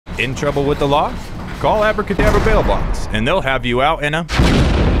In trouble with the law? Call Abracadabra Bail Bonds, and they'll have you out in a...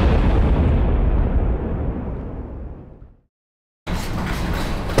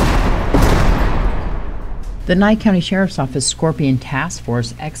 The Nye County Sheriff's Office Scorpion Task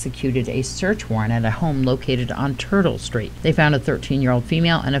Force executed a search warrant at a home located on Turtle Street. They found a 13-year-old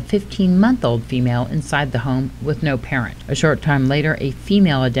female and a 15-month-old female inside the home with no parent. A short time later, a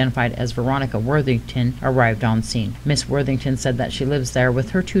female identified as Verona Worthington arrived on scene. Miss Worthington said that she lives there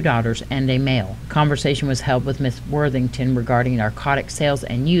with her 2 daughters and a male. A conversation was held with Miss Worthington regarding narcotic sales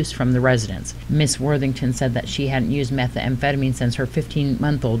and use from the residents. Miss Worthington said that she hadn't used methamphetamine since her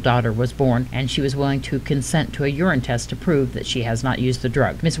 15-month-old daughter was born, and she was willing to consent to a urine test to prove that she has not used the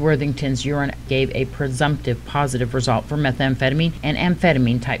drug. Miss Worthington's urine gave a presumptive positive result for methamphetamine and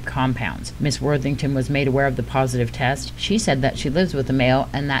amphetamine-type compounds. Miss Worthington was made aware of the positive test. She said that she lives with a male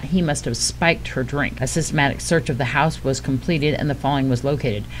and that he must have spiked her drink. A systematic search of the house was completed and the following was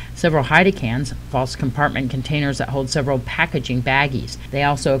located: several Hide-A-Cans, false compartment containers that hold several packaging baggies. They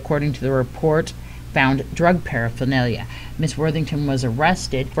also, according to the report, found drug paraphernalia. Miss Worthington was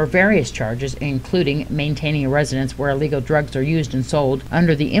arrested for various charges, including maintaining a residence where illegal drugs are used and sold,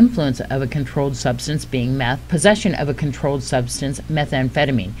 under the influence of a controlled substance being meth, possession of a controlled substance,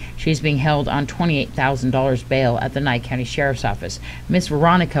 methamphetamine. She's being held on $28,000 bail at the Nye County Sheriff's Office. Miss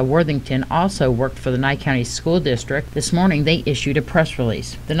Verona Worthington also worked for the Nye County School District. This morning they issued a press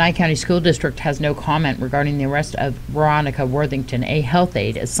release. The Nye County School District has no comment regarding the arrest of Verona Worthington, a health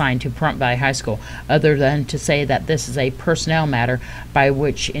aide assigned to Pahrump Valley High School, other than to say that this is a personnel matter by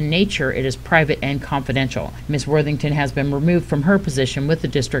which in nature it is private and confidential. Ms. Worthington has been removed from her position with the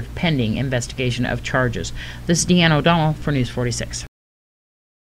district pending investigation of charges. This is Deanne O'Donnell for News 46.